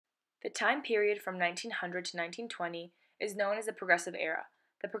The time period from 1900 to 1920 is known as the Progressive Era.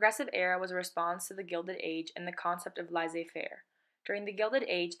 The Progressive Era was a response to the Gilded Age and the concept of laissez-faire. During the Gilded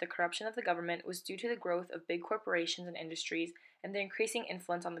Age, the corruption of the government was due to the growth of big corporations and industries and their increasing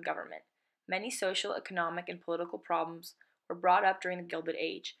influence on the government. Many social, economic, and political problems were brought up during the Gilded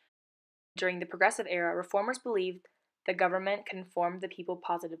Age. During the Progressive Era, reformers believed the government could inform the people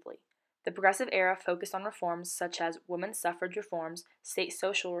positively. The Progressive Era focused on reforms such as women's suffrage reforms, state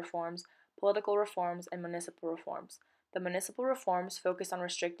social reforms, political reforms, and municipal reforms. The municipal reforms focused on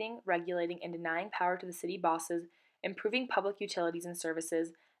restricting, regulating, and denying power to the city bosses, improving public utilities and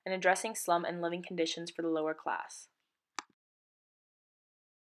services, and addressing slum and living conditions for the lower class.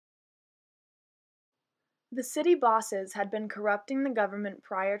 The city bosses had been corrupting the government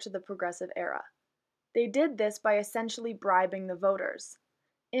prior to the Progressive Era. They did this by essentially bribing the voters.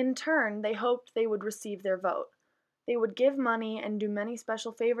 In turn, they hoped they would receive their vote. They would give money and do many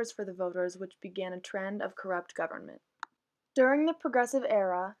special favors for the voters, which began a trend of corrupt government. During the Progressive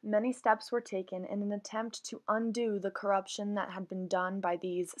Era, many steps were taken in an attempt to undo the corruption that had been done by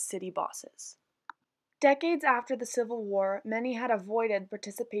these city bosses. Decades after the Civil War, many had avoided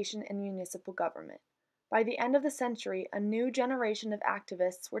participation in municipal government. By the end of the century, a new generation of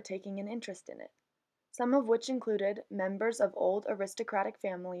activists were taking an interest in it, some of which included members of old aristocratic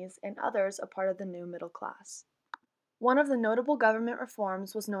families and others a part of the new middle class. One of the notable government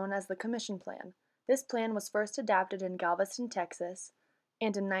reforms was known as the Commission Plan. This plan was first adopted in Galveston, Texas,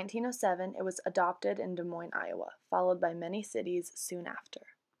 and in 1907 it was adopted in Des Moines, Iowa, followed by many cities soon after.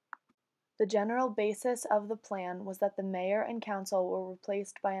 The general basis of the plan was that the mayor and council were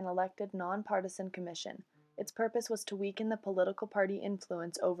replaced by an elected nonpartisan commission. Its purpose was to weaken the political party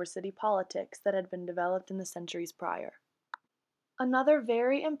influence over city politics that had been developed in the centuries prior. Another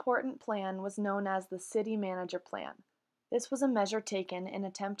very important plan was known as the City Manager Plan. This was a measure taken in an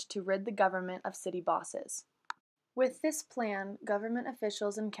attempt to rid the government of city bosses. With this plan, government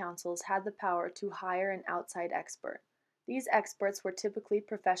officials and councils had the power to hire an outside expert. These experts were typically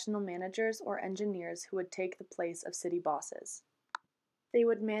professional managers or engineers who would take the place of city bosses. They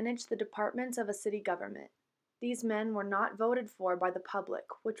would manage the departments of a city government. These men were not voted for by the public,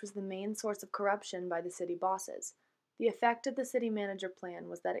 which was the main source of corruption by the city bosses. The effect of the city manager plan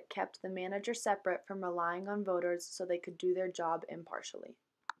was that it kept the manager separate from relying on voters so they could do their job impartially.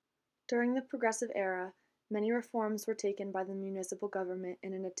 During the Progressive Era, many reforms were taken by the municipal government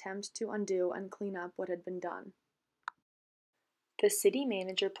in an attempt to undo and clean up what had been done. The City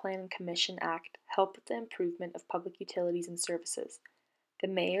Manager Plan and Commission Act helped with the improvement of public utilities and services. The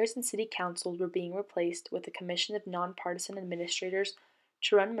mayors and city councils were being replaced with a commission of nonpartisan administrators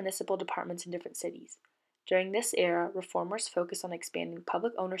to run municipal departments in different cities. During this era, reformers focused on expanding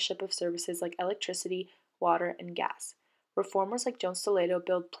public ownership of services like electricity, water, and gas. Reformers like Jones Toledo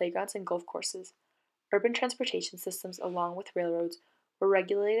built playgrounds and golf courses. Urban transportation systems, along with railroads, were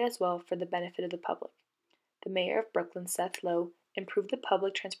regulated as well for the benefit of the public. The mayor of Brooklyn, Seth Low, improved the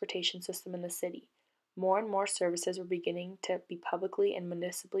public transportation system in the city. More and more services were beginning to be publicly and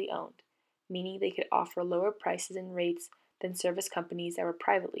municipally owned, meaning they could offer lower prices and rates than service companies that were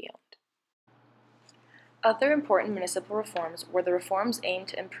privately owned. Other important municipal reforms were the reforms aimed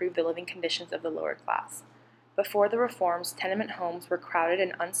to improve the living conditions of the lower class. Before the reforms, tenement homes were crowded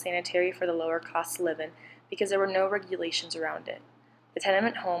and unsanitary for the lower class to live in because there were no regulations around it. The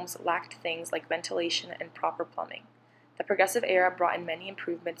tenement homes lacked things like ventilation and proper plumbing. The Progressive Era brought in many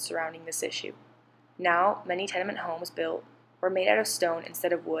improvements surrounding this issue. Now, many tenement homes built were made out of stone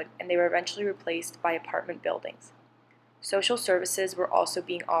instead of wood, and they were eventually replaced by apartment buildings. Social services were also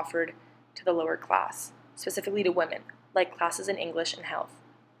being offered to the lower class, specifically to women, like classes in English and health.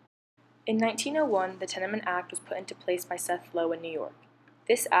 In 1901, the Tenement Act was put into place by Seth Low in New York.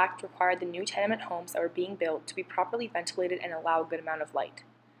 This act required the new tenement homes that were being built to be properly ventilated and allow a good amount of light.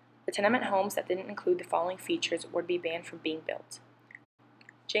 The tenement homes that didn't include the following features were to be banned from being built.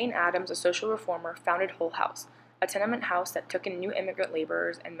 Jane Addams, a social reformer, founded Hull House, a tenement house that took in new immigrant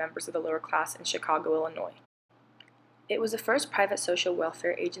laborers and members of the lower class in Chicago, Illinois. It was the first private social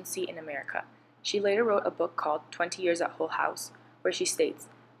welfare agency in America. She later wrote a book called 20 Years at Hull House, where she states,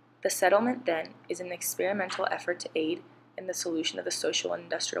 "The settlement, then, is an experimental effort to aid in the solution of the social and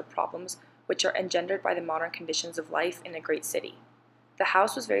industrial problems which are engendered by the modern conditions of life in a great city." The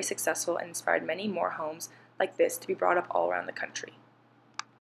house was very successful and inspired many more homes like this to be brought up all around the country.